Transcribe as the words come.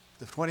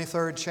The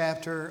 23rd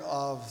chapter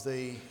of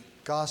the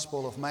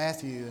Gospel of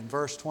Matthew in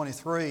verse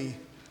 23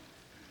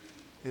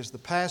 is the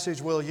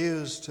passage we'll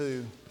use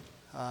to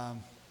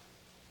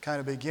kind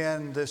of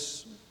begin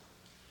this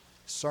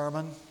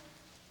sermon.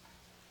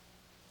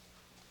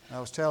 I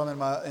was telling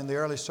in the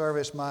early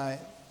service, my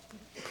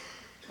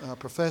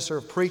professor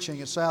of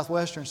preaching at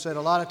Southwestern said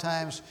a lot of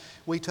times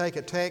we take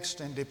a text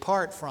and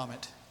depart from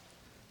it.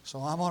 So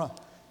I'm going to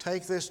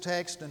take this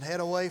text and head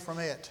away from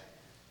it.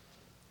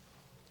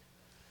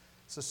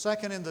 It's the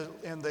second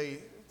in the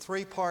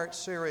three-part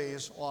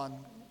series on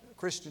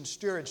Christian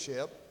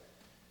stewardship.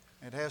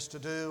 It has to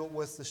do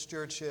with the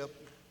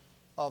stewardship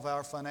of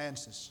our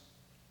finances.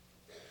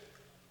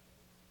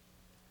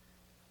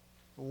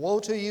 Woe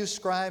to you,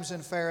 scribes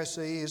and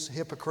Pharisees,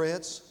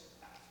 hypocrites!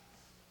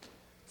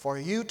 For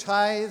you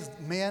tithe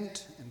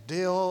mint and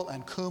dill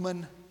and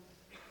cumin,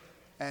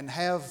 and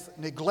have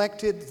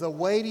neglected the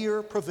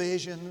weightier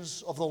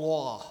provisions of the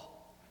law: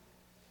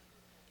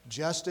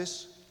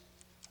 justice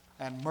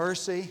and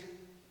mercy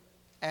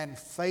and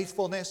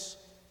faithfulness.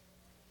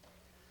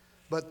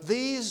 But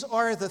these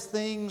are the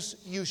things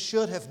you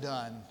should have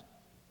done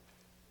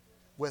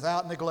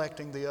without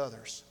neglecting the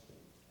others.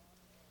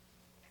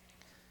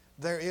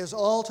 There is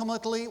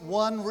ultimately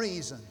one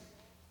reason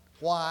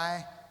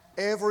why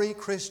every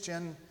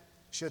Christian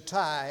should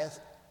tithe: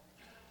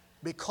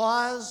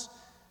 because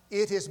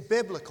it is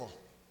biblical.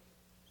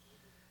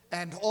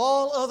 And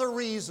all other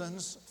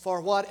reasons, for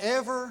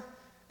whatever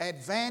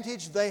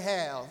advantage they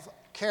have,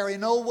 carry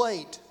no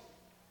weight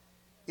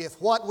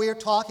if what we're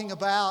talking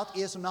about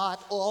is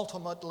not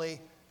ultimately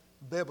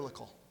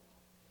biblical.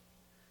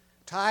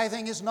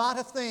 Tithing is not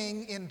a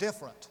thing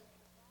indifferent.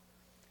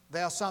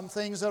 There are some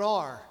things that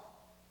are.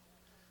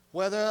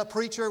 Whether a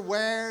preacher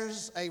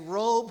wears a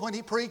robe when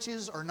he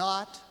preaches or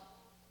not,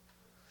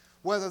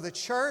 whether the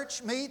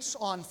church meets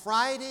on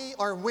Friday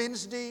or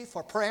Wednesday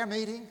for prayer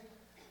meeting,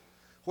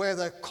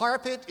 whether the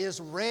carpet is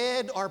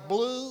red or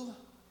blue,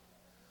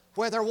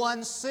 whether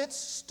one sits,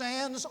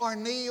 stands, or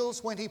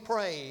kneels when he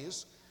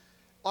prays,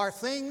 are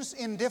things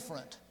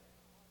indifferent.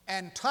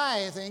 And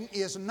tithing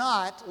is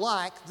not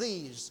like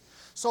these.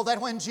 So that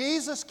when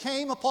Jesus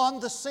came upon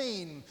the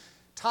scene,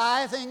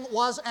 tithing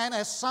was an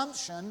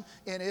assumption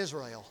in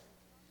Israel.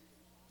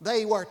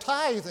 They were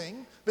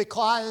tithing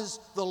because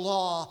the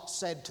law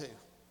said to.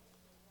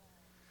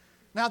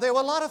 Now, there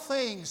were a lot of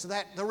things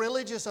that the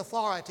religious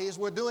authorities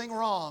were doing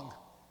wrong,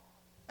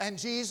 and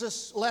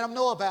Jesus let them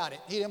know about it.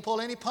 He didn't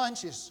pull any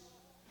punches.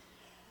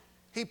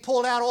 He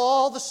pulled out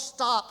all the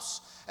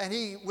stops, and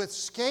he, with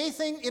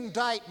scathing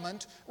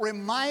indictment,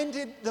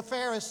 reminded the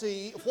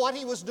Pharisee of what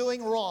he was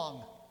doing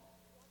wrong.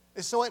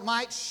 So it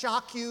might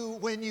shock you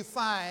when you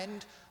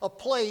find a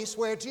place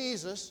where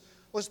Jesus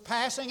was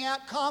passing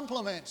out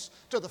compliments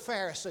to the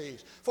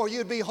Pharisees, for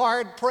you'd be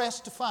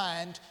hard-pressed to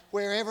find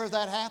wherever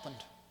that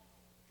happened.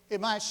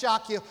 It might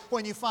shock you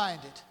when you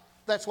find it.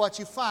 That's what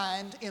you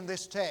find in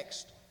this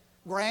text.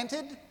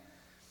 Granted,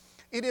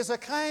 it is a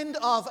kind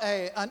of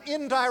an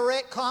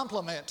indirect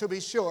compliment, to be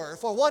sure,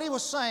 for what he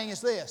was saying is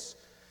this: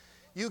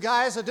 you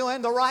guys are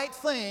doing the right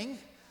thing.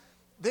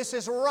 This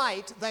is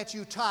right that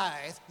you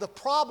tithe. The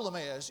problem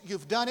is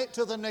you've done it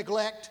to the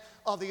neglect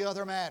of the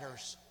other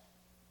matters.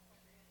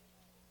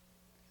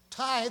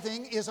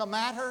 Tithing is a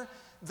matter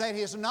that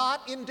is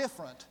not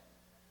indifferent.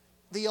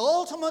 The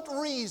ultimate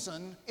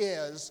reason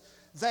is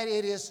that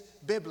it is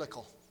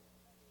biblical.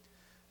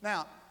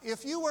 Now,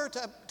 if you were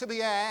to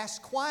be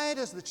asked, why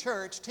does the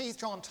church teach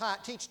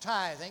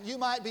tithing, you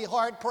might be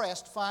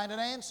hard-pressed to find an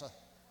answer.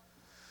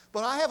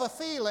 But I have a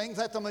feeling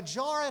that the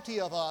majority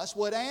of us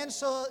would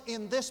answer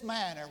in this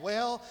manner: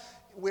 well,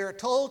 we're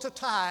told to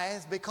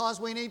tithe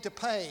because we need to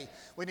pay.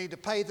 We need to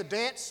pay the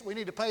debts, we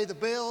need to pay the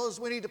bills,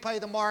 we need to pay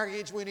the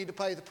mortgage, we need to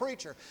pay the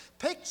preacher.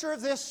 Picture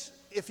this,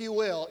 if you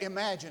will,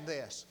 imagine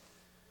this.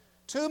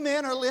 Two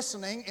men are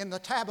listening in the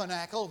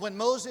tabernacle when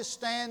Moses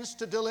stands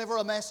to deliver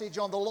a message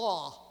on the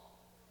law.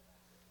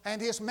 And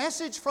his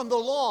message from the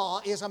law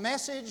is a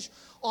message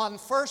on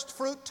first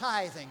fruit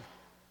tithing.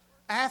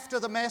 After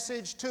the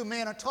message, two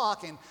men are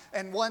talking,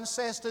 and one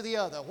says to the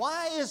other,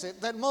 "Why is it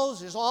that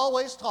Moses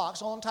always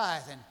talks on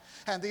tithing?"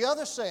 And the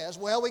other says,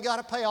 "Well, we got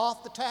to pay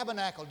off the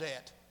tabernacle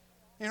debt.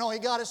 You know, he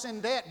got us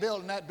in debt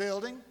building that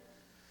building.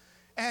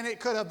 And it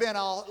could have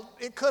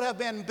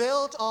been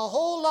built a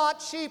whole lot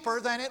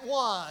cheaper than it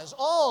was.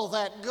 All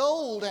that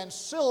gold and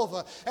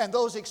silver and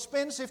those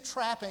expensive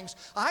trappings,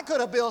 I could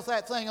have built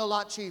that thing a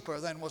lot cheaper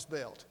than was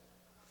built."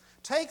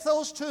 Take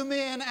those two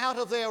men out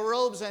of their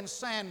robes and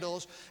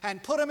sandals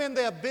and put them in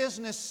their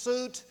business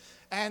suit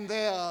and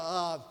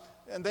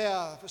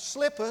their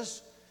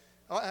slippers,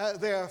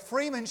 their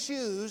Freeman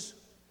shoes,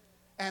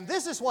 and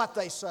this is what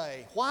they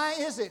say: why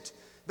is it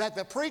that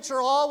the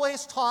preacher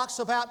always talks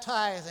about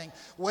tithing?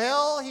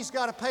 Well, he's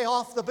got to pay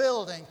off the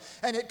building,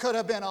 and it could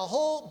have been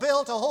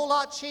built a whole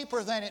lot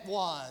cheaper than it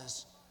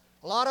was.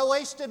 A lot of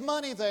wasted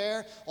money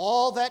there,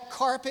 all that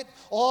carpet,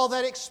 all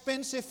that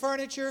expensive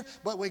furniture,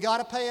 but we got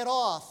to pay it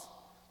off.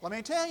 Let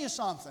me tell you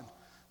something.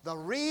 The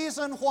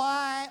reason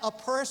why a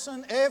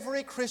person,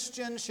 every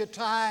Christian, should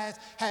tithe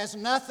has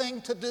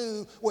nothing to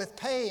do with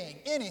paying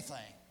anything.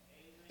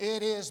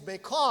 It is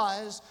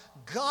because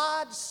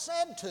God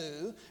said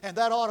to, and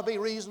that ought to be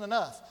reason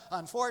enough.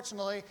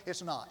 Unfortunately,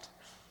 it's not.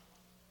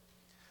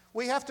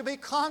 We have to be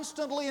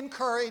constantly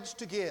encouraged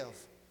to give.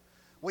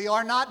 We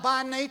are not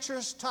by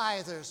nature's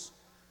tithers.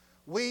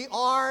 We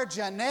are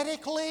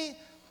genetically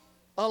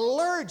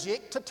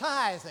allergic to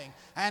tithing,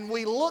 and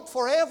we look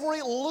for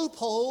every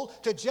loophole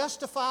to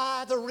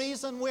justify the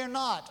reason we're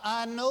not.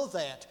 I know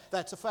that.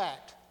 That's a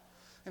fact.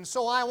 And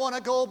so I want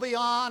to go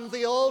beyond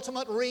the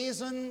ultimate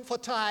reason for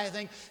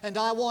tithing, and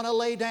I want to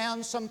lay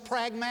down some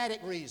pragmatic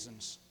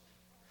reasons.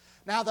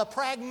 Now, the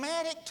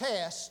pragmatic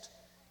test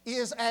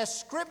is as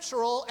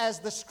scriptural as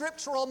the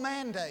scriptural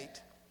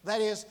mandate. That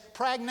is,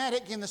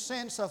 pragmatic in the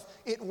sense of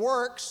it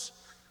works,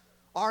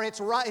 or it's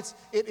right,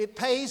 it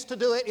pays to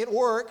do it, it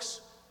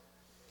works.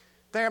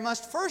 There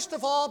must first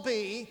of all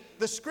be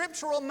the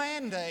scriptural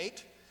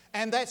mandate,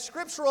 and that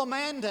scriptural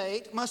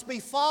mandate must be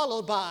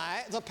followed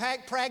by the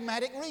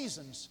pragmatic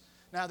reasons.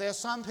 Now, there's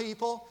some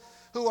people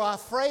who are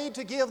afraid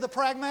to give the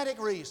pragmatic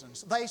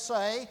reasons. They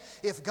say,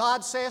 if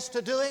God says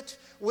to do it,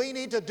 we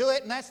need to do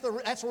it, and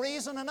that's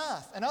reason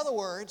enough. In other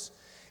words,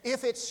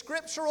 if it's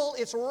scriptural,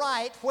 it's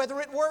right whether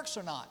it works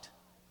or not.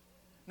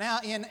 Now,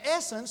 in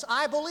essence,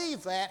 I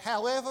believe that.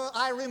 However,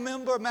 I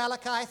remember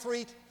Malachi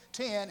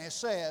 3:10, it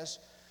says,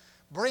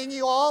 bring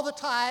you all the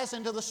tithes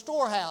into the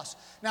storehouse.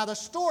 Now, the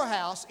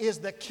storehouse is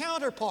the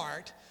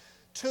counterpart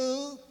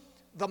to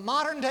the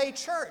modern day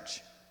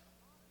church.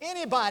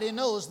 Anybody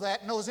knows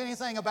that, knows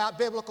anything about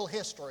biblical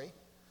history.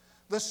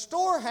 The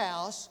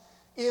storehouse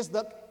is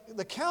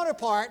the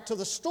counterpart to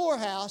the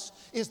storehouse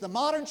is the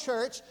modern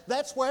church.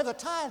 That's where the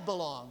tithe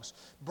belongs.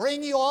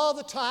 Bring you all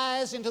the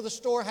tithes into the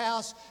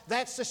storehouse.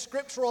 That's the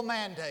scriptural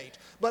mandate.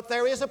 But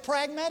there is a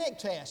pragmatic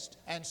test.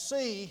 And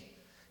see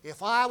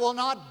if I will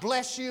not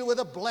bless you with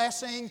a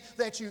blessing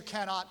that you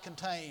cannot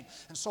contain.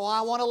 And so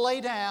I want to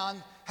lay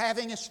down,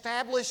 having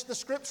established the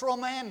scriptural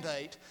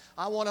mandate,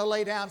 I want to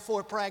lay down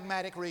 4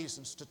 pragmatic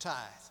reasons to tithe.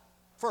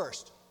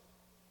 First,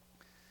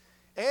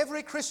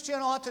 every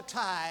Christian ought to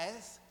tithe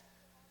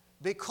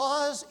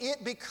because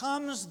it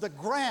becomes the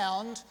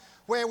ground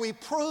where we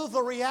prove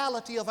the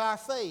reality of our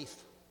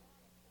faith.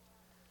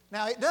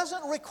 Now, it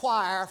doesn't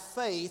require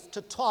faith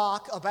to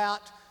talk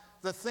about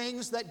the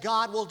things that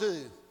God will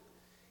do.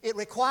 It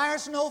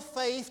requires no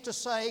faith to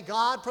say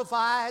God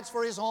provides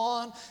for His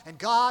own and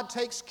God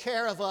takes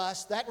care of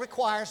us. That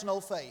requires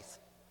no faith.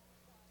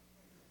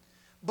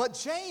 But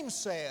James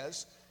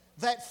says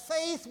that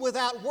faith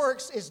without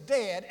works is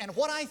dead, and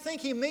what I think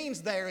he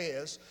means there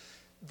is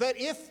that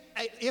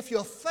if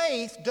your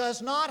faith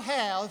does not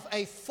have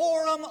a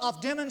forum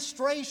of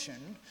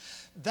demonstration,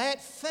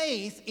 that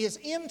faith is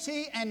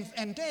empty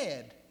and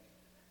dead.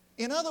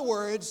 In other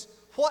words,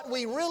 what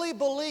we really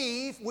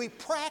believe, we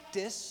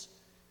practice,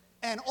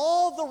 and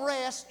all the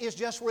rest is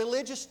just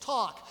religious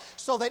talk.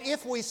 So that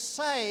if we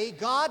say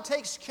God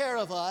takes care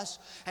of us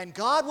and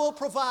God will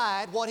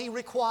provide what He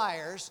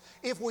requires,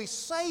 if we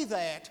say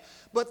that,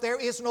 but there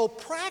is no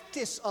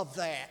practice of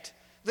that,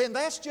 then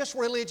that's just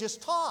religious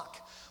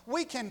talk.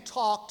 We can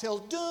talk till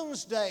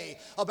doomsday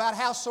about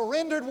how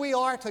surrendered we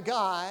are to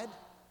God,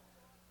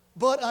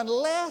 but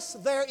unless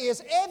there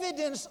is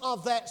evidence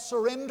of that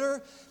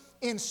surrender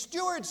in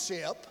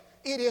stewardship,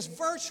 it is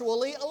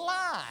virtually a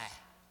lie.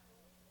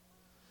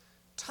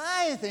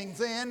 Tithing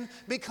then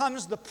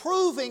becomes the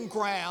proving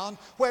ground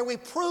where we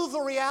prove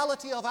the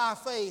reality of our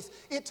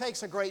faith. It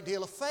takes a great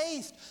deal of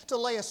faith to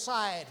lay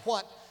aside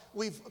what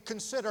we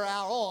consider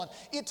our own.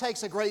 It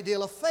takes a great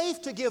deal of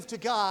faith to give to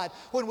God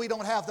when we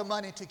don't have the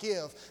money to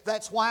give.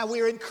 That's why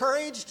we're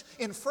encouraged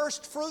in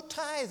first fruit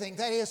tithing.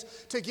 That is,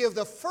 to give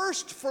the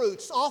first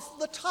fruits off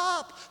the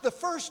top, the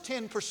first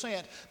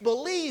 10%,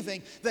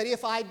 believing that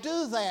if I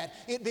do that,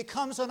 it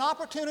becomes an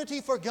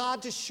opportunity for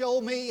God to show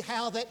me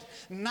how that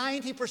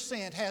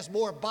 90% has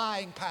more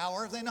buying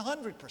power than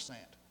 100%.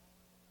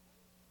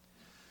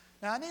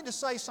 Now, I need to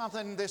say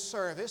something in this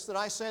service that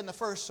I said in the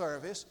first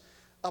service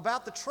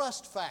about the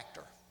trust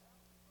factor.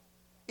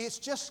 It's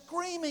just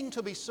screaming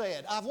to be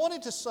said. I've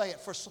wanted to say it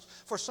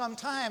for some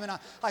time, and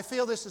I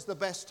feel this is the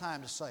best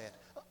time to say it.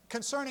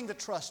 Concerning the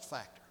trust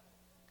factor,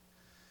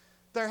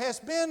 there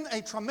has been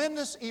a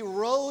tremendous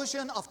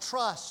erosion of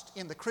trust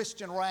in the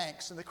Christian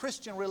ranks, in the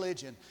Christian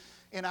religion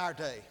in our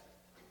day.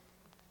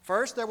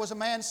 First, there was a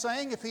man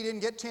saying if he didn't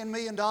get $10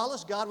 million,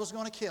 God was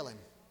going to kill him.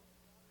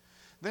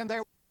 Then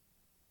there,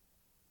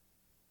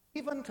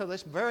 even to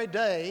this very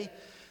day,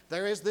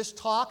 there is this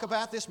talk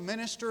about this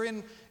minister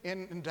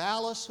in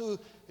Dallas who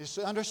is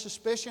under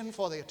suspicion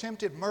for the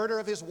attempted murder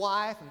of his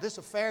wife, and this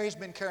affair has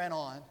been carrying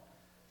on.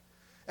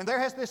 And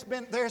there's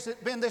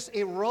been this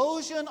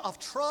erosion of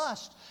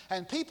trust,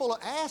 and people are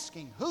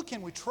asking, who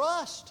can we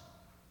trust?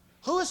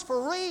 Who is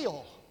for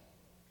real?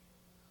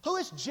 Who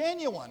is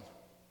genuine?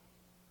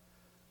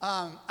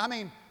 Who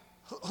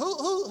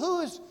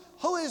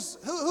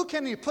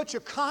can you put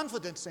your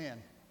confidence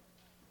in?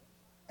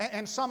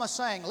 And some are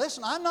saying,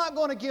 listen, I'm not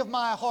going to give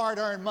my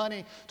hard-earned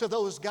money to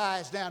those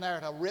guys down there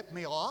to rip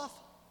me off.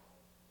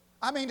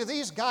 I mean, to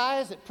these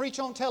guys that preach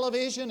on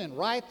television and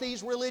write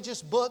these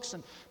religious books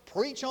and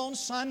preach on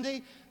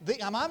Sunday,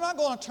 I'm not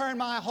going to turn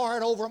my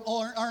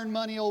hard-earned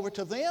money over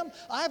to them.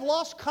 I've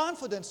lost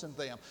confidence in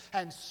them.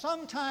 And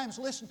sometimes,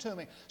 listen to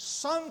me,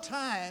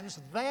 sometimes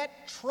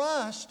that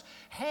trust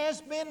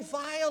has been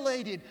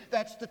violated.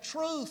 That's the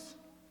truth.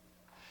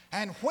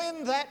 And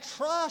when that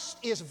trust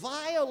is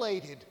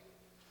violated,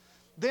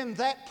 then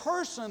that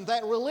person,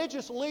 that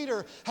religious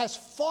leader, has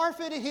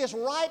forfeited his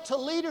right to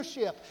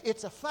leadership.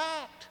 It's a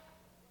fact.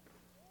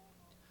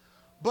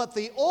 But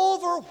the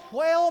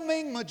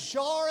overwhelming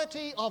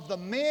majority of the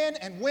men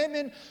and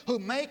women who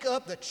make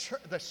up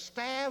the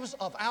staffs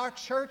of our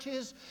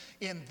churches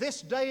in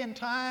this day and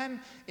time,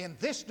 in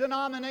this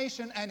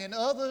denomination and in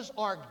others,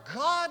 are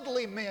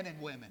godly men and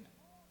women.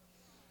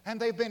 And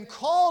they've been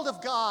called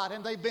of God,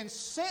 and they've been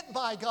sent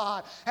by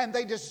God, and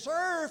they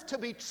deserve to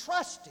be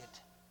trusted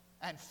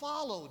and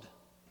followed.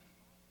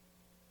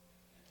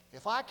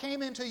 If I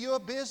came into your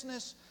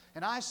business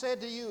and I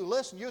said to you,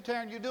 listen, you're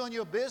doing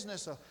your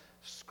business a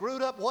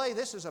screwed up way.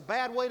 This is a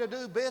bad way to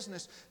do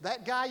business.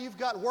 That guy you've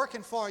got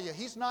working for you,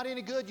 he's not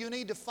any good. You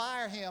need to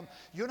fire him.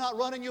 You're not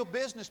running your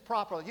business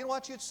properly. You know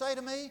what you'd say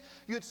to me?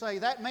 You'd say,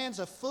 that man's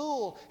a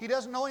fool. He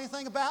doesn't know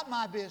anything about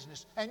my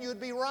business. And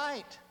you'd be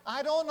right.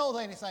 I don't know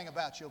anything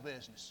about your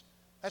business.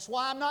 That's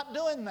why I'm not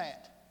doing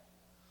that.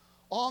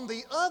 On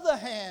the other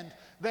hand,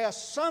 there are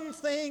some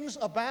things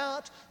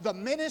about the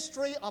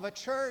ministry of a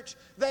church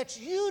that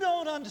you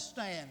don't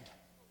understand.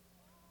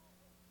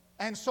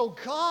 And so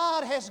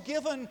God has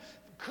given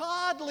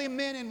godly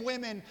men and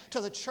women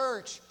to the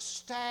church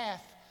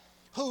staff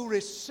who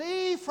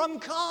receive from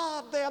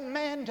God their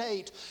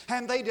mandate,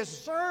 and they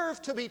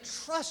deserve to be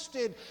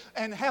trusted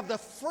and have the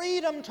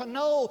freedom to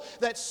know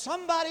that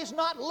somebody's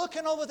not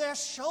looking over their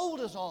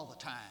shoulders all the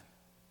time.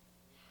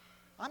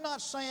 I'm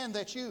not saying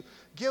that you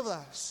give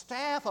a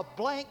staff a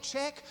blank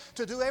check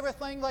to do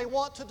everything they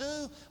want to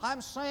do. I'm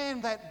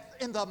saying that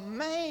in the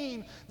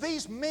main,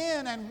 these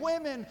men and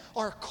women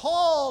are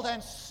called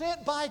and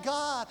sent by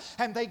God,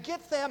 and they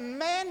get their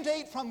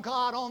mandate from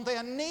God on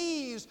their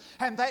knees,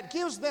 and that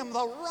gives them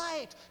the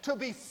right to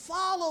be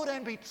followed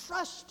and be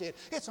trusted.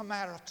 It's a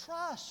matter of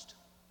trust.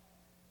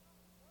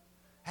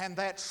 And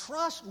that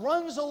trust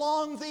runs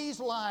along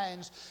these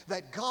lines,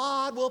 that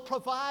God will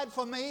provide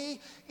for me,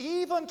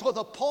 even to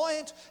the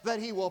point that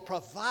He will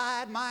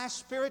provide my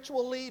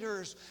spiritual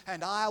leaders,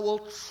 and I will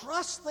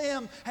trust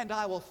them and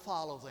I will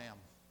follow them.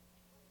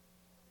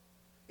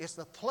 It's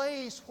the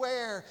place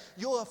where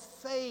your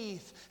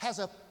faith has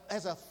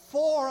a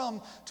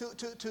forum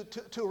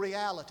to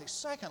reality.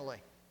 Secondly,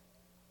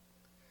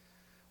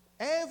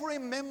 every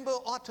member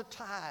ought to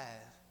tithe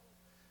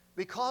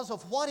because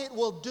of what it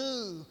will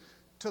do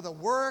to the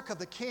work of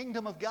the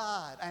kingdom of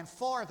God and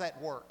for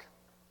that work.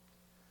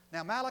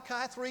 Now Malachi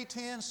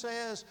 3:10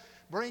 says,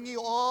 bring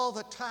you all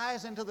the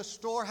tithes into the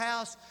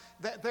storehouse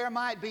that there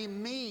might be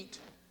meat.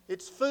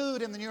 It's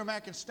food in the New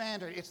American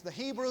Standard. It's the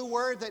Hebrew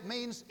word that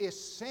means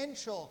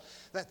essential,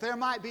 that there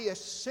might be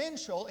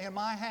essential in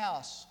my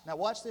house. Now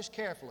watch this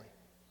carefully.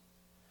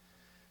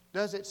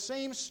 Does it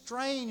seem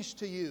strange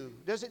to you?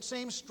 Does it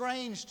seem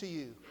strange to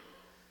you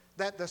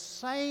that the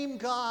same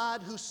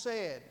God who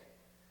said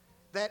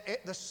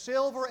that the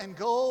silver and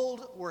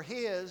gold were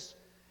His,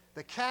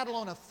 the cattle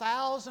on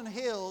 1,000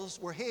 hills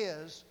were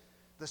His,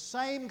 the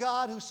same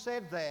God who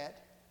said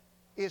that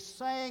is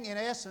saying in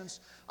essence,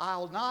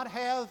 I'll not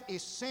have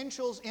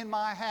essentials in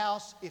my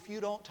house if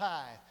you don't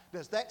tithe.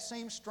 Does that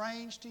seem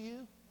strange to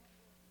you?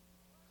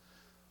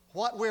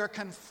 What we're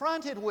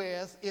confronted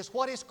with is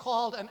what is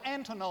called an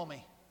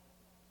antinomy.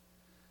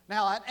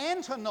 Now, an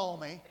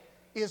antinomy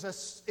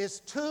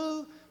is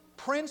two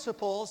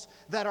principles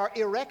that are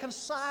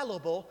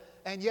irreconcilable,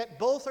 and yet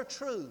both are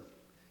true.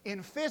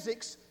 In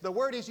physics, the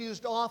word is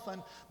used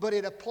often, but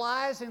it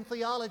applies in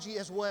theology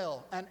as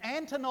well. An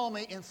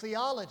antinomy in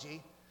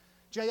theology,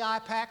 J.I.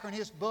 Packer in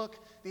his book,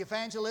 The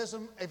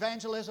Evangelism,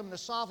 The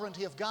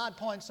Sovereignty of God,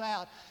 points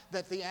out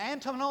that the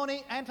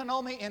antinomy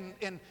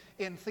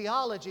in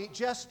theology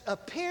just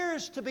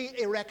appears to be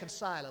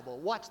irreconcilable.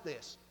 Watch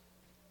this.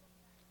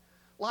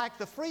 Like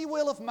the free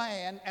will of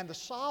man and the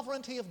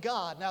sovereignty of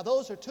God. Now,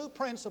 those are two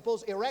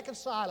principles,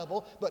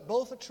 irreconcilable, but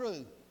both are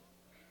true.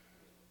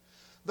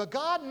 The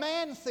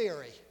God-man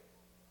theory,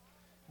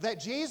 that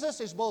Jesus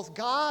is both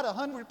God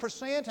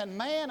 100% and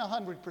man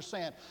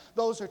 100%,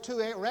 those are two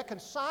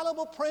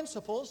irreconcilable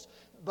principles,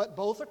 but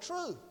both are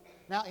true.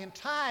 Now, in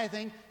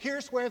tithing,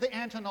 here's where the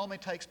antinomy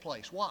takes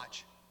place.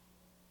 Watch.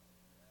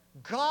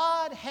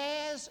 God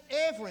has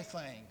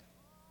everything.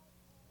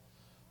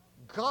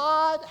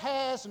 God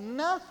has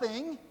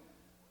nothing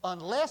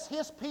unless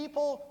His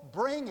people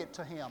bring it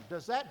to Him.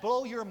 Does that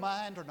blow your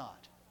mind or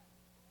not?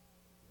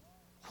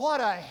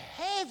 What a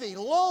heavy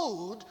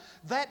load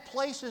that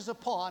places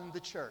upon the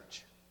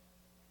church.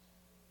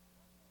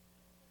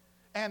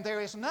 And there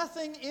is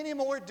nothing any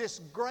more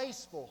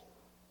disgraceful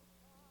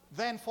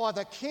than for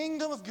the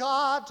kingdom of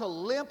God to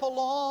limp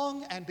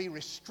along and be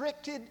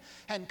restricted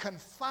and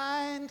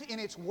confined in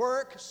its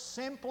work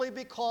simply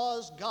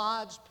because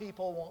God's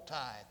people won't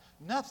tithe.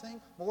 Nothing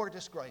more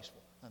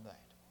disgraceful than that.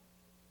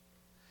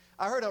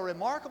 I heard a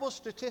remarkable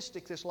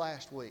statistic this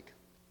last week.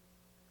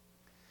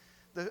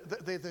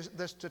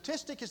 The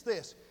statistic is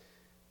this,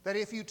 that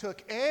if you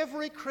took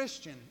every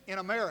Christian in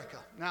America,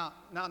 now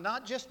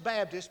not just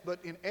Baptists,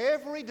 but in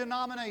every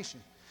denomination,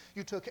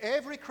 you took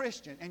every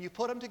Christian and you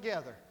put them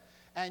together,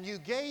 and you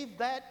gave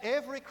that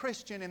every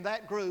Christian in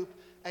that group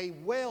a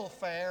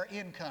welfare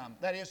income.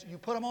 That is, you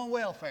put them on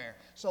welfare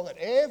so that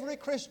every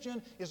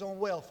Christian is on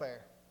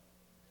welfare.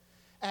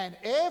 And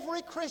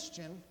every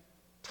Christian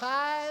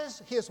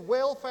tithes his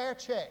welfare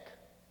check.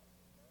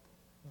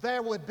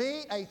 There would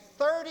be a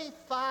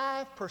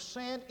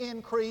 35%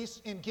 increase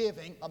in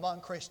giving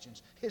among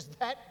Christians. Is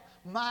that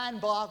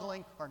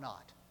mind-boggling or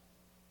not?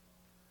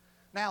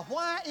 Now,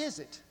 why is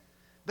it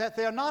that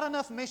there are not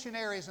enough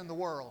missionaries in the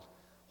world?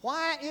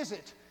 Why is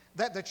it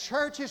that the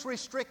church is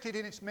restricted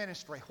in its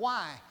ministry?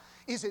 Why?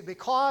 Is it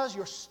because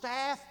your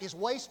staff is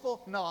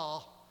wasteful?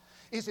 No.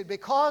 Is it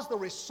because the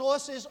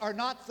resources are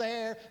not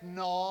there?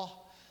 No.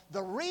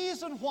 The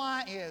reason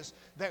why is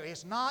there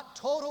is not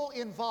total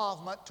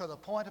involvement to the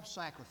point of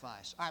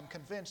sacrifice. I'm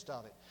convinced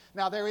of it.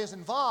 Now, there is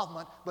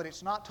involvement, but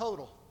it's not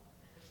total.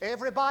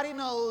 Everybody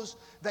knows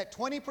that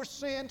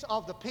 20%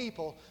 of the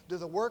people do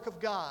the work of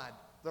God,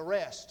 the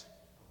rest.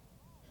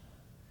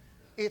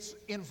 It's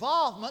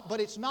involvement, but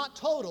it's not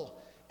total.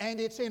 And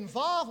it's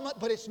involvement,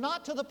 but it's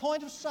not to the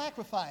point of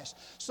sacrifice.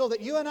 So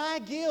that you and I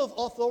give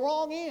off the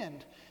wrong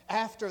end.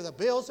 After the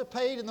bills are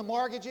paid and the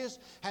mortgages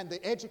and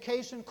the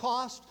education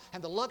cost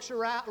and the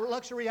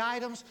luxury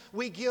items,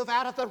 we give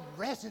out of the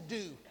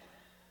residue.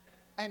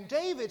 And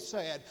David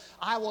said,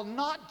 I will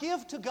not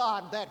give to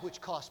God that which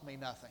cost me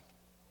nothing.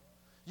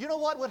 You know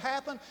what would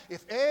happen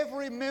if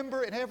every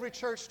member in every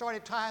church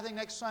started tithing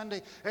next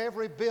Sunday?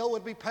 Every bill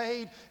would be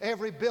paid,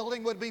 every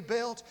building would be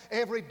built,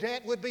 every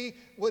debt would be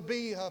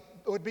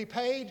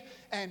paid,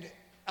 and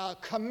a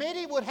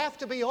committee would have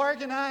to be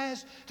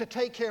organized to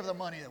take care of the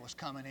money that was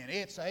coming in.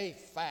 It's a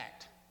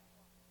fact.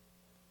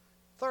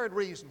 Third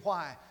reason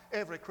why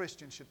every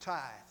Christian should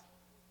tithe.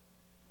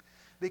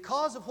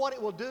 Because of what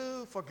it will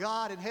do for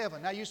God in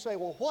heaven. Now you say,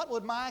 well, what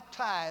would my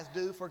tithe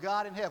do for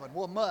God in heaven?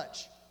 Well,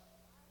 much.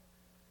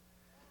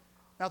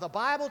 Now the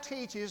Bible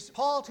teaches,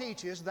 Paul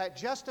teaches that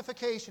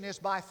justification is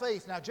by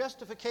faith. Now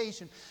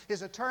justification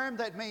is a term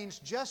that means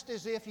just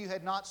as if you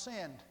had not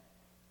sinned.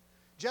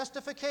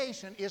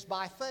 Justification is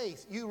by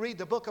faith. You read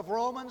the book of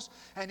Romans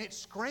and it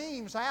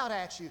screams out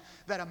at you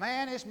that a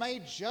man is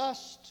made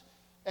just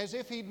as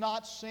if he'd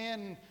not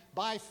sinned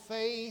by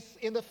faith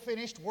in the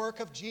finished work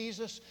of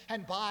Jesus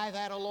and by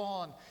that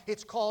alone.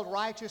 It's called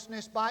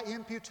righteousness by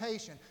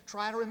imputation.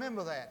 Try to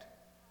remember that.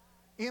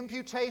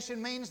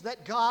 Imputation means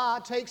that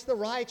God takes the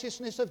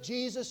righteousness of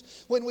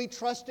Jesus when we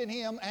trust in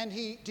Him and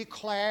He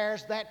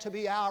declares that to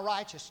be our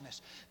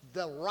righteousness.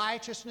 The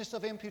righteousness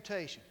of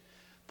imputation.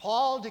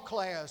 Paul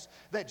declares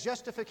that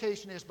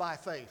justification is by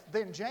faith.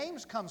 Then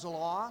James comes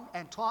along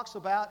and talks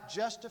about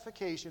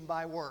justification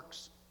by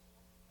works.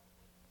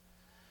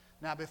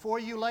 Now, before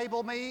you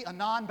label me a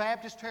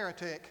non-Baptist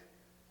heretic,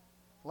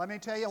 let me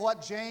tell you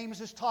what James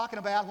is talking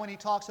about when he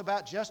talks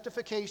about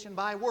justification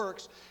by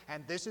works.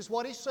 And this is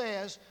what he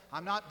says.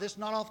 This is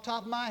not off the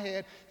top of my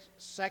head.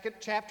 2nd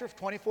chapter,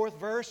 24th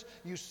verse.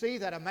 You see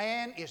that a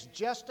man is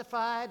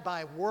justified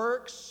by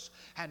works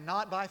and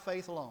not by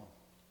faith alone.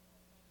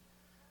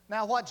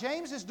 Now, what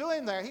James is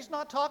doing there, he's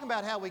not talking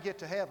about how we get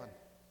to heaven.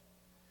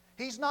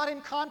 He's not in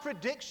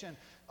contradiction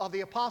of the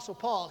Apostle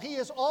Paul. He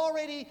has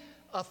already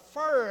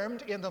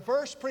affirmed in the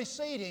verse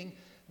preceding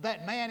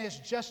that man is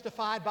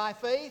justified by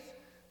faith,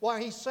 where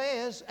he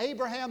says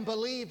Abraham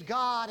believed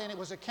God and it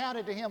was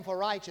accounted to him for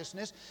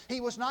righteousness. He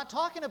was not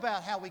talking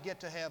about how we get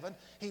to heaven.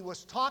 He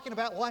was talking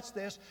about, watch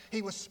this,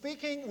 he was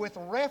speaking with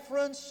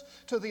reference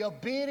to the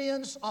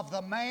obedience of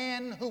the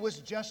man who was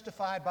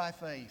justified by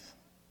faith.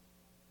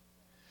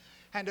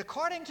 And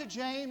according to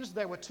James,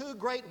 there were two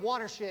great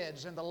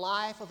watersheds in the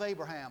life of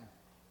Abraham.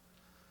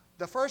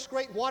 The first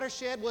great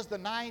watershed was the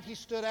night he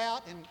stood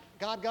out and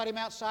God got him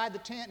outside the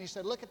tent and He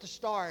said, look at the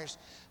stars.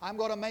 I'm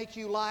going to make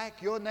you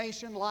like your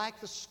nation like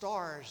the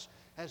stars,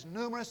 as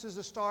numerous as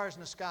the stars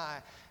in the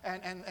sky.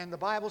 And the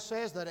Bible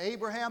says that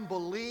Abraham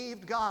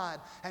believed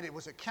God and it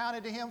was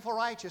accounted to him for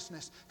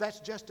righteousness. That's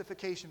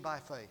justification by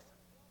faith.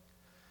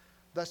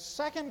 The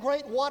second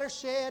great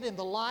watershed in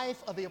the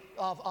life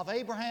of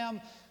Abraham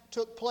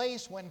took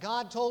place when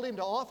God told him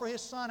to offer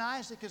his son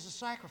Isaac as a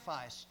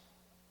sacrifice.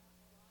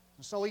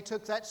 And so he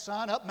took that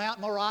son up Mount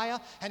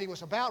Moriah and he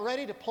was about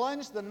ready to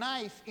plunge the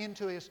knife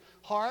into his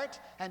heart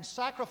and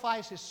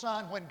sacrifice his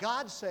son when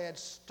God said,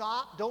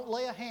 stop, don't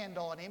lay a hand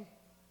on him.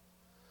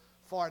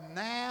 For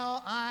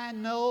now I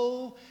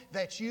know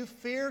that you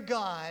fear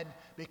God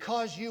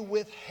because you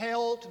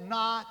withheld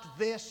not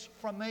this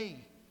from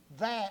me.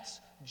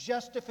 That's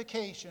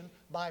justification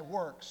by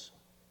works.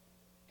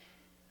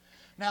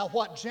 Now,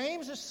 what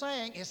James is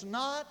saying is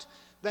not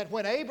that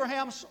when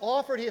Abraham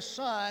offered his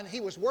son,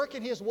 he was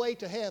working his way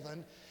to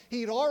heaven.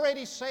 He'd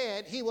already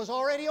said he was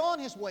already on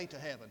his way to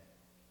heaven.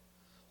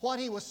 What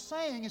he was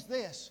saying is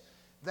this,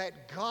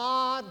 that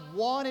God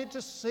wanted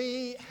to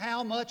see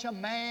how much a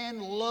man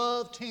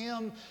loved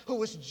him who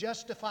was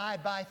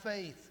justified by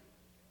faith.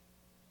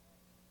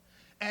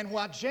 And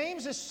what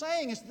James is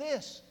saying is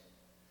this,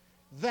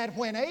 that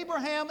when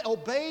Abraham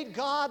obeyed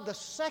God the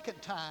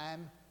second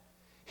time,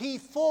 he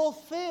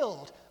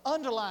fulfilled,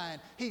 underline,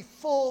 he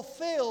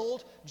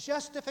fulfilled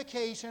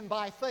justification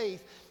by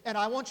faith. And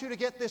I want you to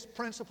get this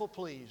principle,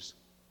 please.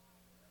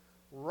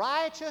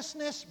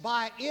 Righteousness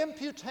by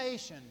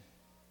imputation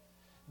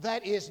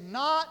that is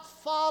not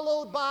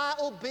followed by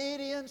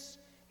obedience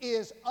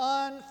is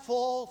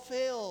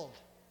unfulfilled.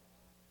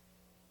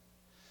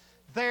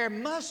 There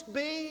must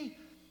be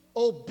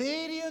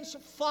obedience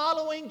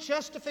following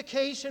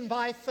justification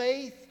by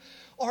faith,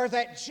 or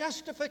that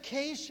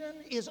justification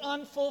is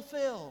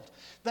unfulfilled.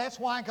 That's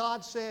why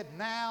God said,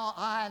 now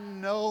I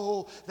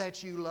know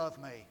that you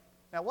love me.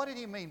 Now, what did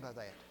he mean by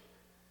that?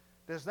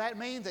 Does that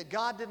mean that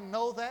God didn't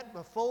know that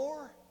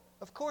before?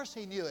 Of course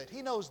he knew it.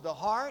 He knows the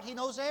heart. He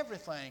knows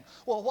everything.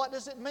 Well, what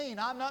does it mean?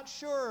 I'm not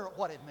sure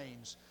what it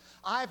means.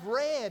 I've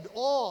read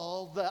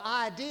all the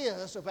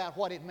ideas about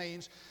what it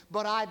means,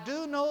 but I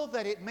do know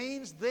that it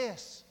means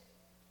this,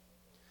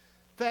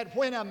 that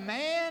when a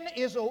man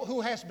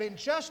who has been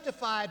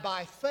justified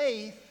by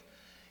faith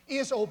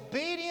is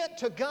obedient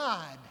to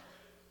God,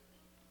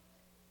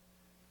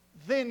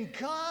 then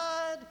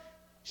God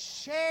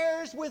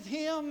shares with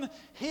him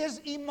his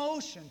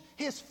emotion,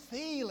 his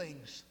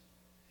feelings.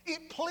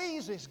 It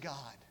pleases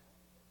God.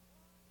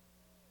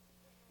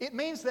 It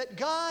means that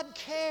God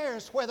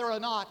cares whether or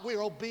not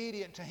we're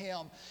obedient to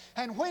him.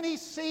 And when he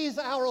sees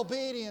our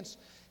obedience,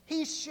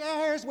 he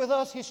shares with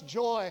us his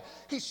joy.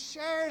 He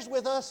shares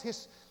with us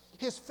his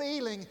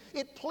feeling.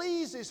 It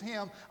pleases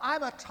him.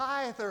 I'm a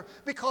tither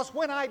because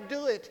when I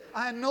do it,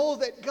 I know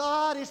that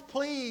God is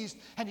pleased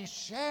and he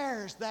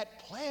shares that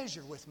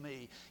pleasure with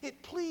me.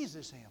 It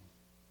pleases him.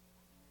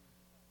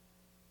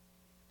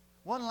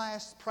 One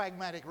last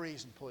pragmatic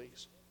reason,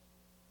 please.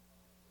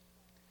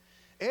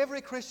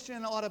 Every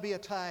Christian ought to be a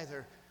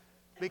tither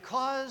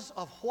because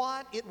of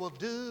what it will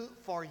do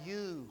for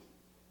you.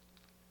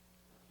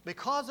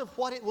 Because of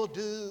what it will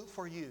do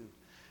for you.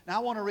 Now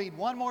I want to read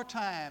one more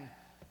time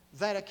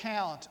that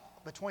account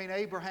between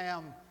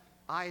Abraham,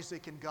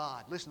 Isaac, and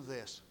God. Listen to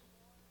this.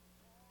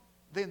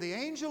 Then the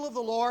angel of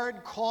the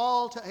Lord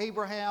called to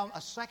Abraham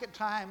a second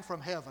time from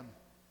heaven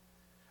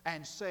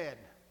and said,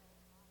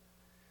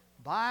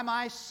 by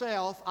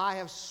myself I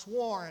have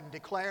sworn,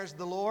 declares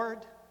the Lord,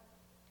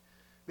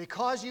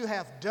 because you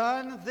have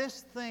done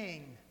this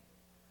thing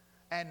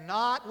and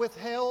not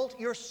withheld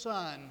your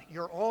son,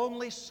 your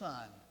only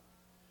son,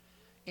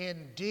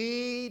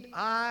 indeed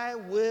I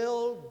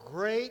will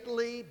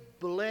greatly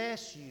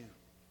bless you,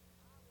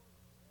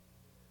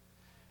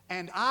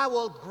 and I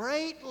will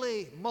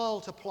greatly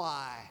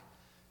multiply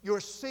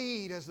your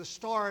seed as the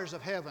stars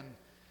of heaven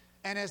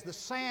and as the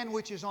sand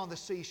which is on the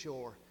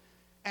seashore.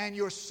 And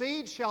your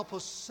seed shall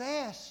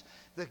possess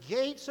the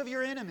gates of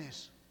your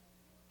enemies.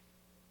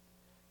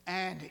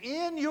 And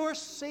in your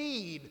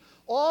seed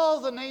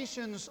all the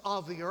nations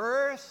of the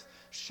earth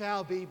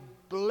shall be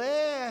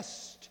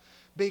blessed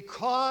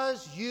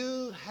because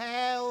you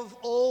have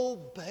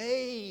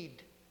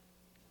obeyed.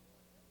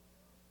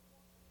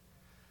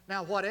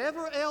 Now,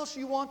 whatever else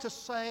you want to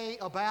say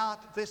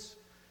about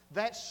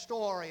that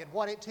story and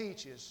what it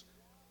teaches,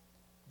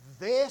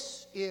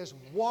 this is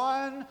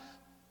one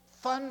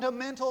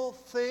fundamental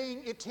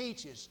thing it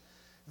teaches,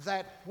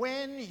 that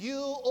when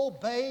you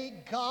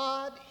obey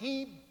God,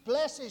 he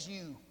blesses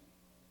you.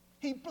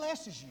 He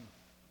blesses you.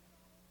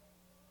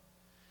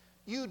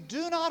 You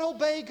do not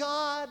obey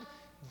God,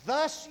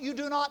 thus you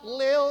do not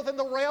live in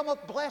the realm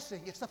of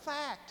blessing. It's a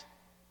fact.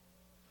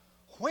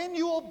 When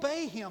you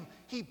obey him,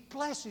 he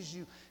blesses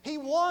you. He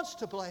wants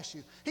to bless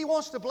you. He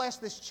wants to bless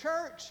this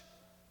church.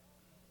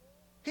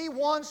 He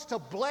wants to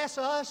bless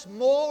us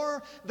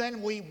more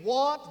than we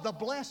want the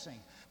blessing.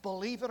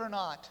 Believe it or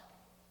not.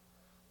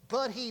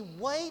 But he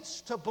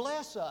waits to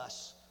bless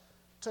us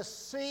to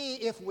see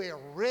if we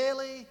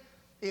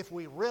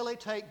really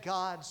take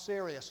God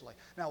seriously.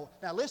 Now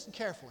listen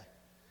carefully.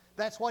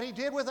 That's what he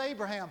did with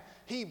Abraham.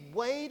 He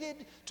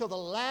waited till the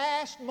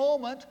last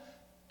moment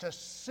to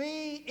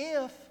see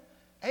if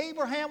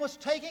Abraham was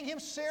taking him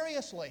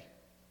seriously.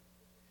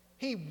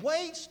 He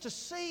waits to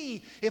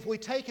see if we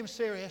take him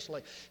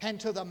seriously. And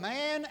to the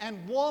man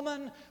and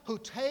woman who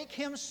take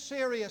him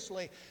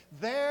seriously,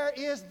 there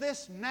is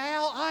this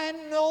now I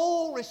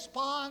know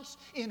response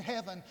in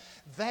heaven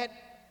that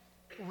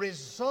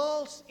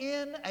results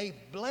in a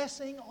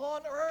blessing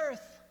on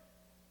earth.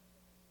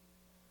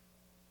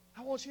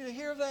 I want you to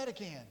hear that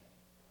again.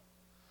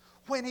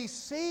 When he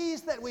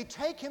sees that we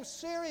take him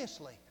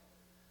seriously,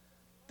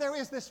 there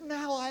is this,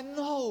 now I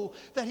know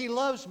that he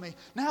loves me.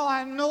 Now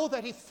I know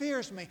that he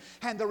fears me.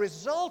 And the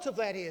result of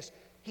that is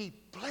he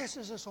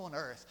blesses us on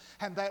earth.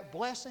 And that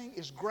blessing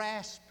is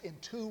grasped in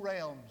two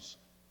realms.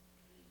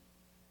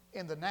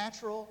 in the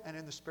natural and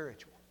in the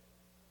spiritual.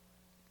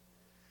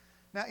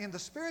 Now, in the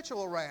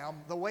spiritual realm,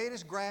 the way it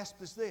is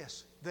grasped is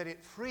this, that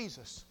it frees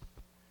us.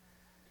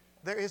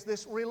 There is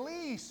this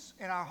release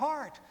in our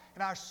heart,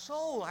 in our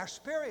soul, our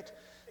spirit.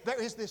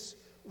 There is this,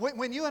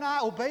 when you and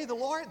I obey the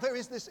Lord, there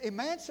is this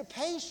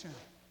emancipation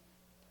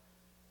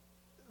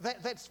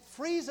that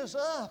frees us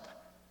up,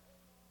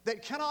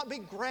 that cannot be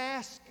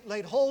grasped,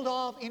 laid hold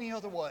of any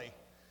other way.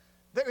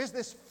 There is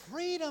this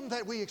freedom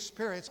that we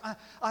experience.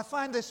 I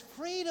find this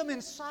freedom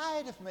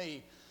inside of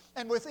me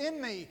and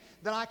within me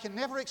that I can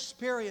never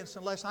experience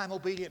unless I'm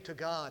obedient to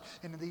God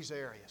in these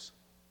areas.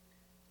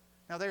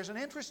 Now, there's an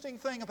interesting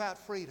thing about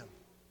freedom.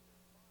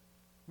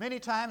 Many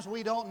times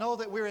we don't know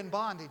that we're in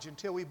bondage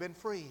until we've been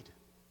freed.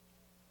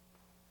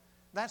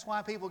 That's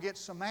why people get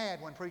so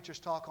mad when preachers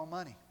talk on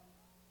money.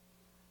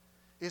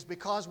 Is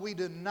because we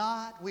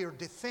are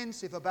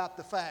defensive about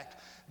the fact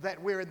that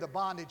we're in the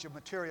bondage of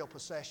material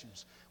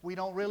possessions. We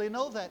don't really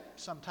know that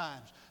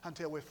sometimes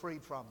until we're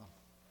freed from them.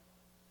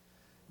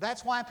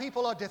 That's why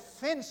people are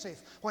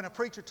defensive when a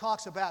preacher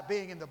talks about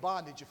being in the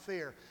bondage of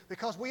fear,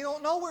 because we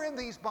don't know we're in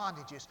these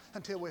bondages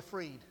until we're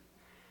freed.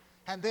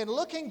 And then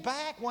looking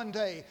back one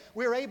day,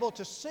 we're able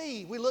to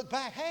see, we look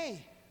back,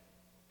 hey,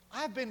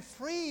 I've been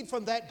freed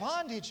from that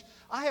bondage.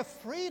 I have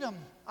freedom.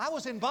 I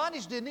was in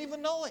bondage, didn't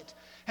even know it.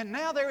 And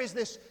now there is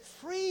this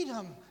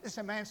freedom, this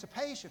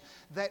emancipation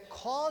that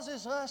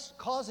causes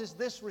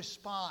this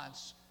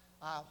response.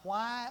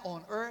 Why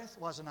on earth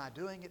wasn't I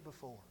doing it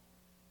before?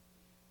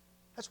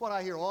 That's what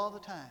I hear all the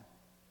time.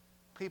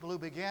 People who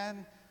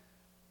began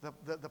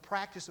the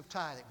practice of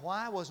tithing.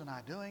 Why wasn't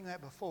I doing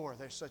that before?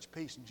 There's such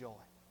peace and joy.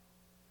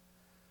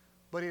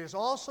 But it is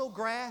also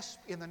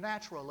grasped in the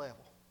natural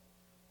level.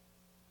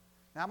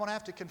 Now, I'm going to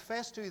have to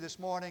confess to you this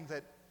morning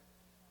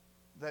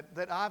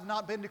that I've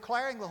not been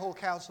declaring the whole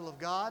counsel of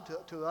God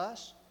to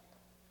us,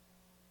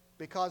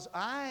 because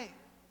I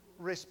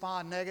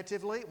respond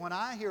negatively when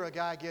I hear a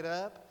guy get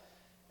up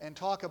and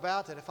talk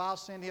about that if I'll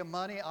send him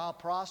money, I'll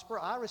prosper.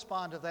 I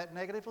respond to that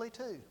negatively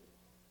too.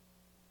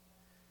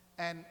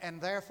 And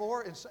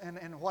therefore,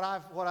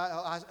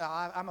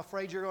 I'm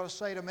afraid you're going to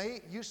say to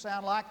me, you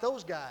sound like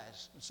those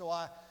guys. And so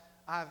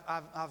I've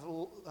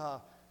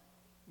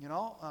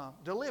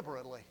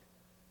deliberately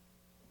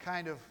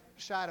kind of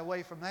shied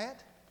away from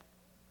that.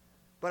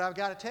 But I've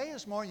got to tell you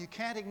this morning, you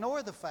can't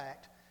ignore the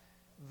fact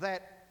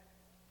that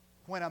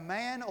when a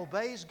man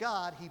obeys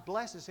God, He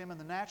blesses him in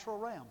the natural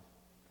realm.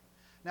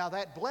 Now,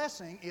 that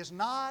blessing is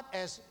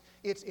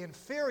it's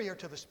inferior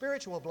to the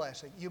spiritual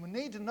blessing. You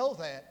need to know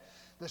that.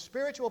 The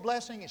spiritual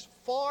blessing is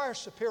far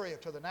superior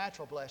to the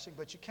natural blessing,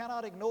 but you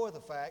cannot ignore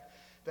the fact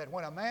that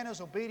when a man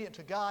is obedient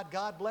to God,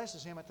 God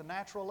blesses him at the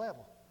natural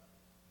level.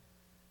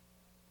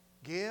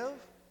 Give,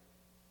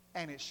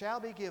 and it shall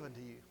be given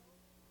to you.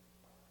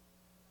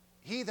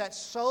 He that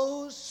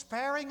sows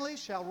sparingly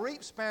shall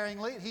reap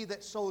sparingly. He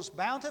that sows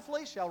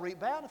bountifully shall reap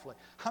bountifully.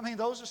 I mean,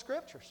 those are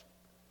scriptures.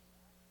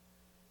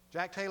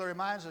 Jack Taylor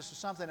reminds us of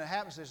something that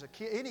happens as a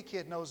kid. Any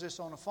kid knows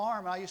this on a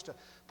farm. I used to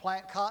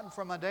plant cotton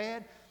for my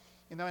dad.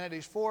 You know, I had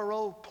these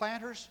 4-row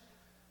planters.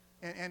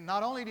 And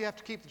not only do you have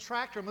to keep the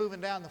tractor moving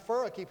down the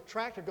furrow, keep the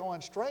tractor going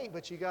straight,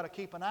 but you got to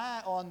keep an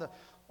eye on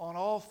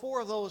all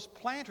 4 of those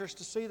planters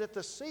to see that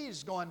the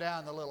seed's going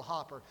down the little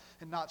hopper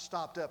and not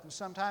stopped up. And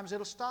sometimes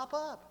it'll stop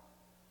up,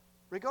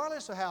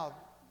 regardless of how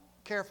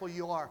careful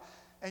you are.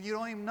 And you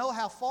don't even know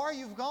how far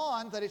you've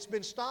gone that it's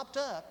been stopped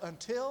up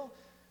until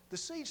the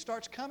seed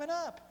starts coming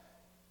up.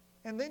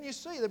 And then you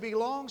see there'll be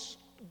long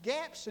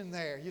gaps in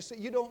there. You see,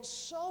 you don't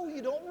sow,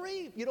 you don't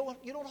reap, you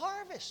don't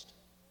harvest.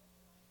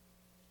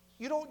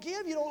 You don't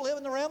give, you don't live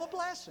in the realm of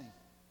blessing.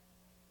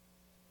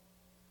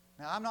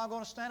 Now, I'm not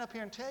going to stand up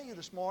here and tell you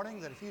this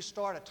morning that if you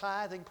start a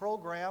tithing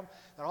program,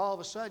 that all of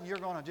a sudden you're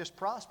going to just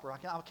prosper.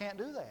 I can't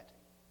do that.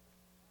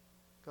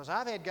 Because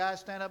I've had guys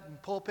stand up in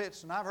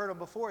pulpits, and I've heard them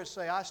before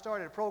say, I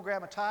started a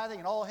program of tithing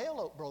and all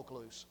hell broke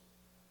loose.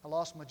 I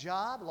lost my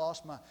job,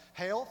 lost my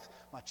health,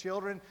 my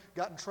children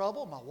got in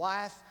trouble, my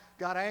wife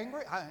got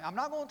angry. I'm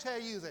not going to tell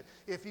you that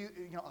if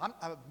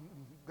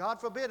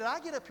God forbid that I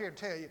get up here and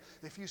tell you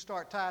that if you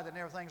start tithing,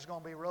 everything's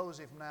going to be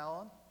rosy from now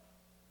on.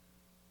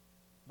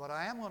 But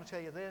I am going to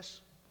tell you this,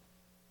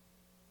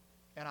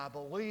 and I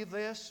believe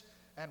this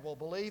and will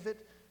believe it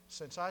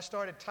since I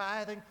started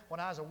tithing when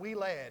I was a wee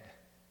lad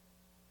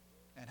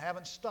and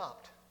haven't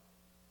stopped.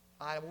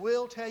 I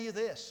will tell you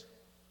this,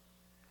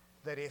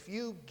 that if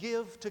you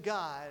give to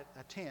God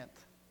a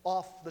tenth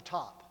off the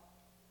top,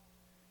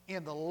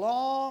 in the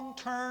long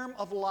term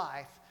of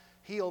life,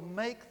 He'll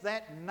make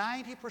that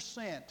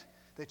 90%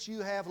 that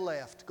you have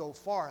left go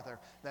farther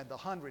than the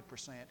 100%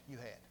 you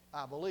had.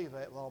 I believe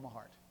that with all my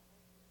heart.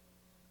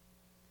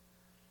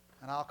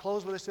 And I'll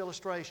close with this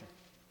illustration.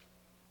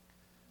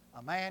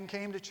 A man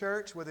came to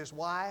church with his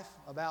wife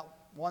about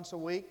once a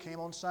week, came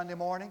on Sunday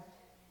morning.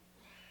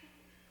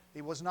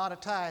 He was not a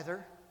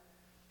tither.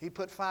 He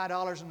put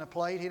 $5 in the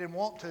plate. He didn't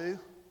want to,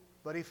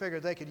 but he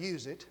figured they could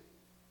use it.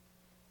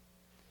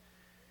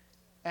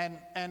 And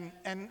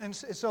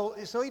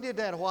so he did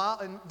that a while,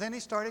 and then he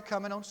started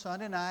coming on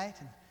Sunday night,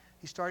 and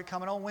He started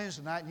coming on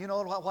Wednesday night. And you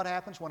know what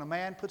happens when a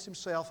man puts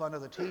himself under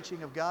the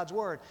teaching of God's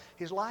Word?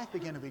 His life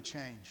began to be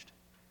changed.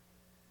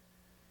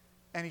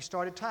 And he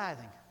started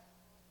tithing.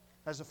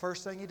 That's the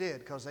first thing he did,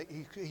 because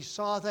he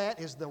saw that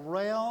as the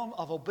realm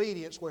of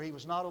obedience where he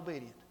was not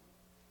obedient.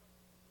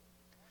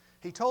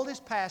 He told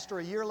his pastor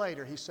a year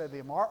later, he said,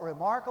 the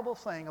remarkable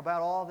thing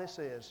about all this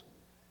is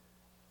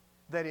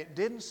that it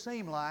didn't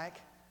seem like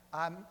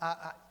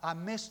I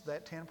missed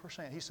that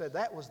 10%. He said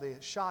that was the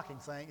shocking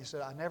thing. He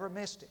said, I never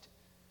missed it.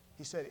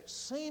 He said, it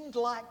seemed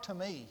like to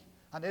me,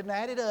 I didn't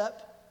add it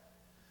up,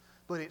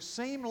 but it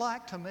seemed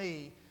like to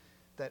me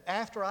that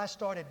after I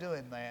started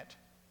doing that,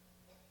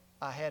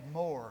 I had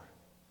more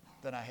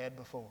than I had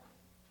before.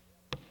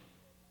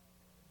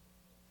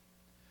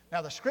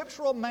 Now, the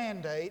scriptural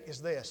mandate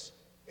is this.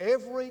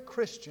 Every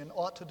Christian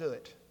ought to do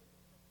it.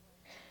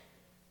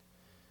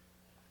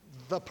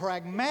 The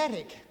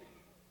pragmatic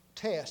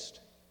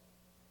test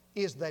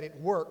is that it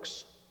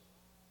works.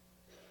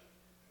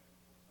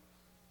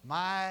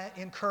 My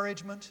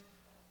encouragement,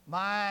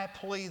 my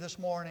plea this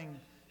morning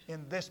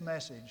in this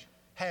message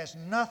has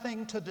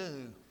nothing to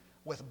do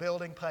with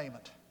building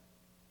payment.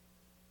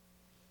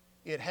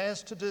 It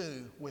has to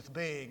do with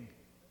being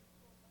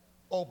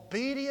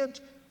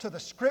obedient to the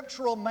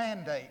scriptural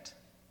mandate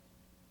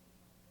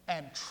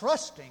and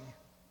trusting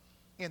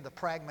in the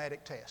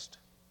pragmatic test.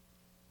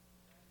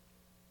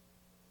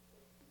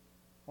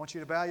 I want you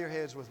to bow your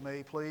heads with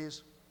me,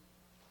 please.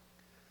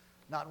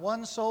 Not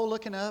one soul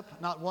looking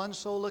up, not one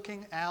soul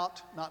looking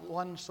out, not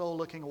one soul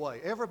looking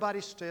away. Everybody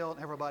still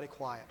and everybody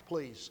quiet,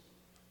 please.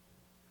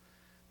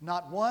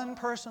 Not one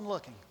person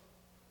looking.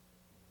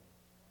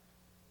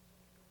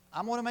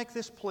 I'm going to make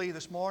this plea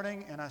this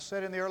morning, and I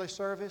said in the early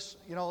service,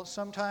 you know,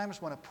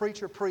 sometimes when a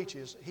preacher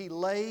preaches, he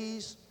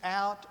lays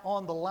out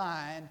on the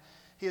line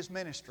his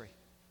ministry.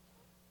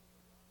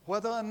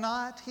 Whether or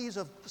not he's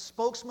a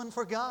spokesman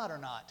for God or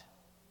not.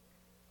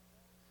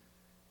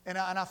 And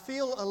I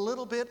feel a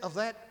little bit of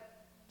that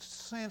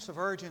sense of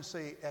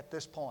urgency at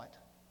this point.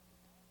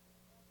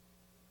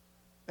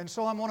 And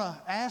so I'm going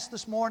to ask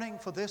this morning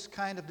for this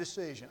kind of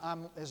decision.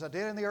 As I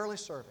did in the early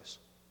service,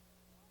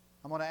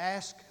 I'm going to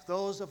ask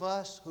those of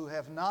us who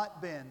have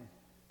not been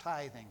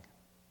tithing,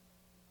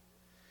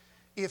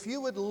 if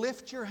you would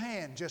lift your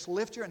hand, just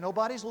lift your hand,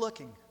 nobody's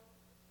looking,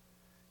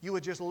 you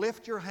would just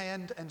lift your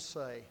hand and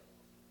say,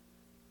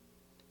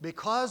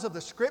 because of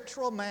the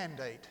scriptural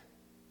mandate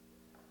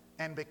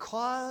and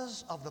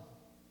because of the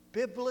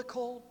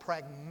biblical,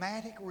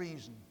 pragmatic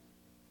reason,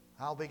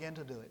 I'll begin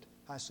to do it.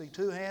 I see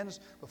 2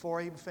 hands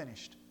before I even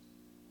finished.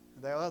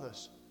 There are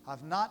others.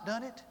 I've not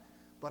done it,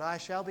 but I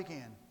shall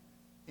begin.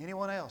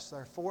 Anyone else?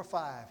 There are 4 or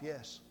 5,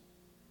 yes.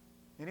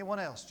 Anyone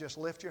else? Just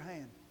lift your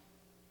hand.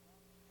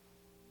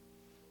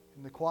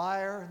 In the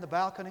choir, in the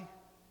balcony?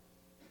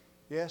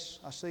 Yes,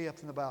 I see up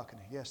in the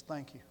balcony. Yes,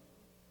 thank you.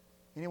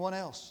 Anyone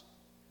else?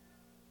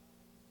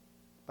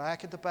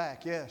 Back at the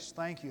back? Yes,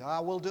 thank you. I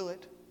will do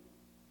it.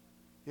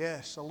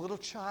 Yes, a little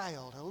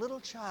child, a little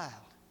child.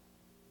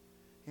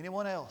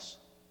 Anyone else?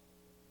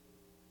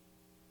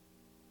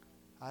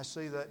 I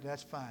see that.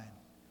 That's fine.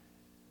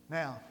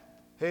 Now,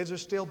 heads are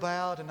still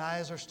bowed and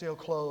eyes are still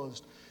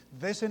closed.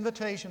 This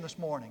invitation this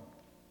morning,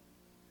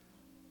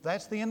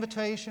 that's the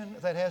invitation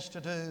that has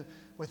to do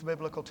with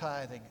biblical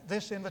tithing.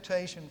 This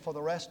invitation for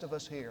the rest of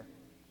us here.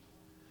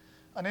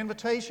 An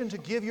invitation to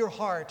give your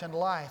heart and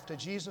life to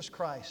Jesus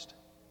Christ.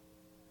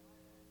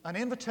 An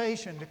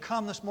invitation to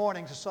come this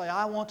morning to say,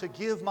 I want to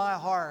give my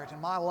heart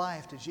and my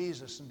life to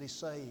Jesus and be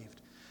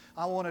saved.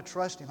 I want to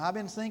trust Him. I've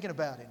been thinking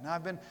about it, and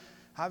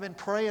I've been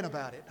praying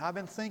about it. I've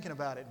been thinking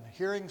about it and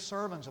hearing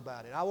sermons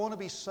about it. I want to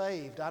be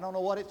saved. I don't know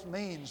what it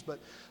means,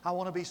 but I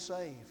want to be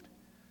saved.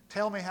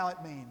 Tell me how it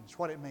means,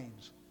 what it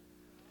means.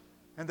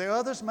 And there are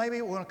others maybe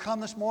who want to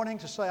come this morning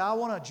to say, I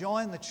want to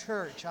join the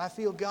church. I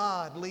feel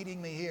God leading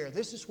me here.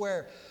 This is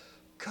where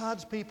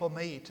God's people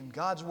meet and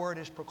God's Word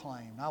is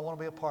proclaimed. I want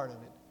to be a part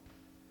of it.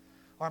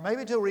 Or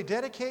maybe to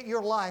rededicate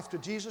your life to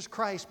Jesus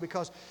Christ,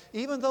 because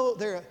even though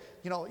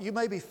you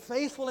may be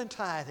faithful in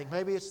tithing,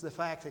 maybe it's the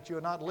fact that you're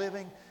not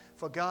living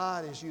for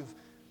God as you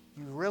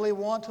really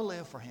want to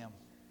live for Him.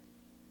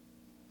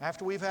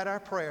 After we've had our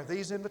prayer,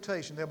 these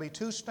invitations, there'll be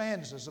 2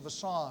 stanzas of a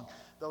song.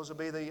 Those will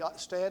be the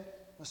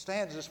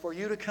stanzas for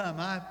you to come.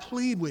 I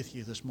plead with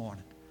you this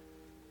morning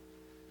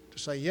to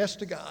say yes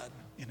to God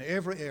in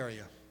every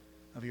area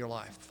of your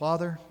life.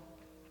 Father,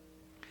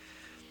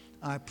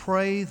 I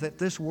pray that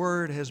this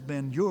word has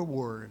been your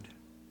word,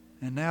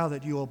 and now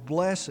that you will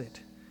bless it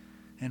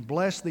and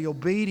bless the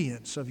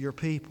obedience of your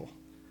people,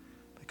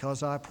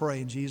 because I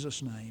pray in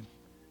Jesus' name.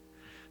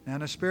 Now,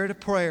 in a spirit of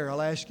prayer,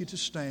 I'll ask you to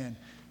stand.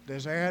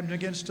 As Aaron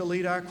begins to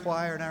lead our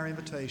choir and our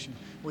invitation,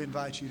 we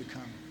invite you to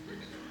come.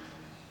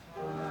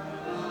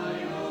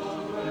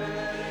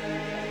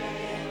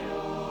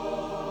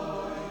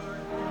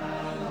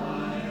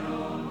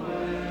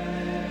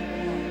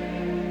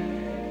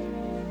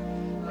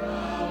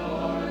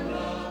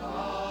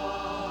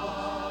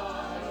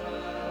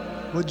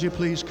 Would you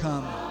please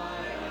come?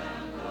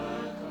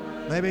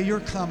 Maybe your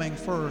coming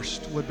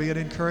first would be an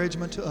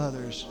encouragement to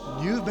others.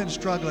 You've been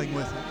struggling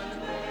with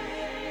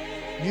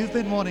it. You've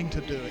been wanting to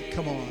do it.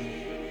 Come on.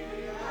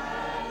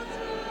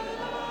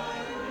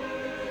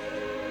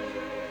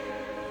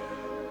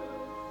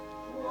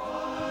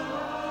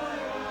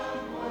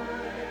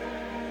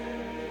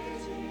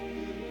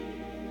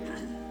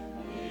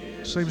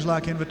 Seems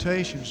like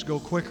invitations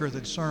go quicker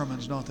than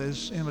sermons, don't they?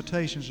 These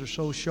invitations are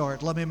so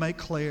short. Let me make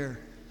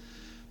clear.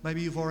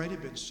 Maybe you've already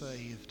been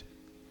saved,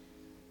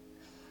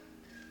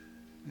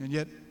 and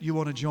yet you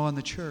want to join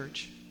the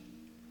church.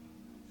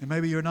 And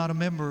maybe you're not a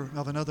member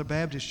of another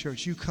Baptist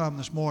church. You come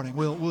this morning.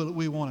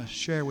 We want to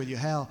share with you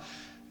how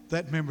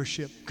that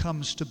membership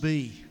comes to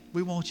be.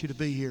 We want you to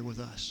be here with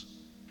us.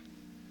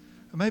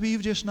 Or maybe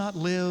you've just not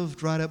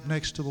lived right up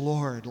next to the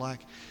Lord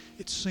like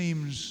it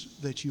seems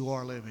that you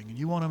are living, and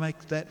you want to make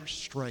that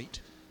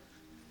straight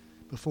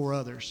before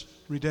others.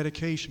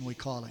 Rededication, we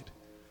call it.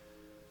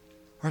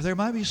 Or there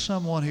might be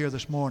someone here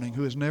this morning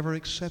who has never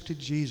accepted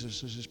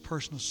Jesus as his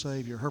personal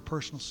Savior, her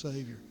personal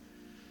Savior.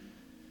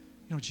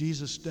 You know,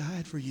 Jesus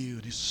died for you,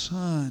 and his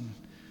Son,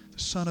 the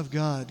Son of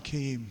God,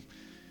 came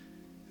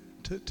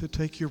to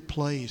take your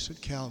place at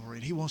Calvary.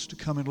 And he wants to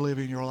come and live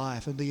in your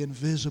life, and the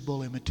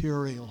invisible,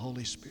 immaterial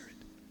Holy Spirit.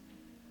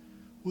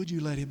 Would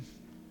you let him?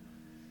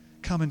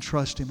 Come and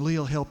trust him. Lee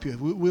will help you.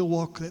 We'll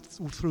walk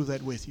through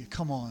that with you.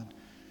 Come on.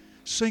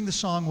 Sing the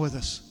song with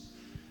us.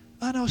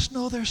 I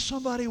know there's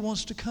somebody who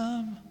wants to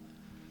come.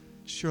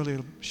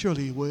 Surely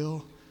he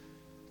will.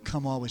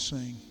 Come while we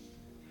sing.